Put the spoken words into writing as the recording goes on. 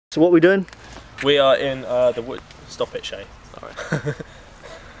So what are we doing? We are in the wood. Stop it, Shay. Alright.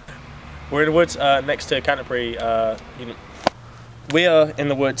 We're in the woods next to Canterbury. We are in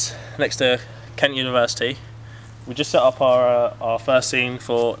the woods next to Kent University. We just set up our first scene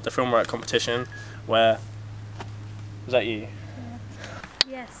for the Film Riot competition. Where was that you?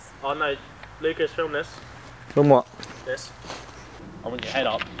 Yes. Oh no, Lucas, film this. Film what? This. I want your head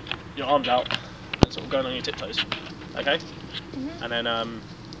up, your arms out, and sort of going on your tiptoes. Okay. Mm-hmm.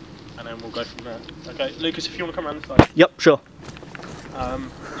 And then we'll go from there. Okay, Lucas, if you want to come around this side. Yep, sure.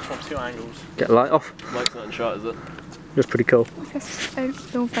 From two angles. Get the light off. Light's not in shot, is it? That's pretty cool. I just don't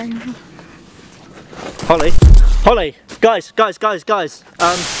feel very well. Holly, Holly, guys.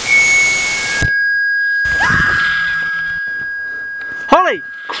 Holly,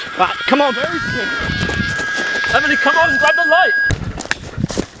 come on. Emily, come on, grab the light.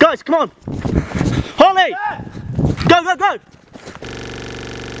 Guys, come on. Holly, Yeah. go.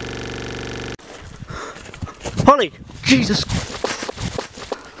 Holly, Jesus.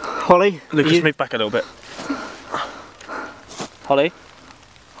 Holly, Lucas, move back a little bit. Holly,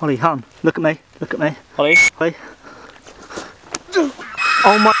 Holly, hon, look at me. Holly. Holly.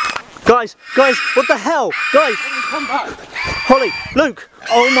 Oh my, guys, what the hell, guys? Come back. Holly, Luke,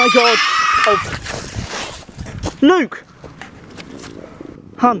 oh my God, oh, Luke,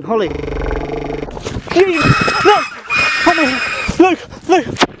 hon, Holly, no, Holly, Luke.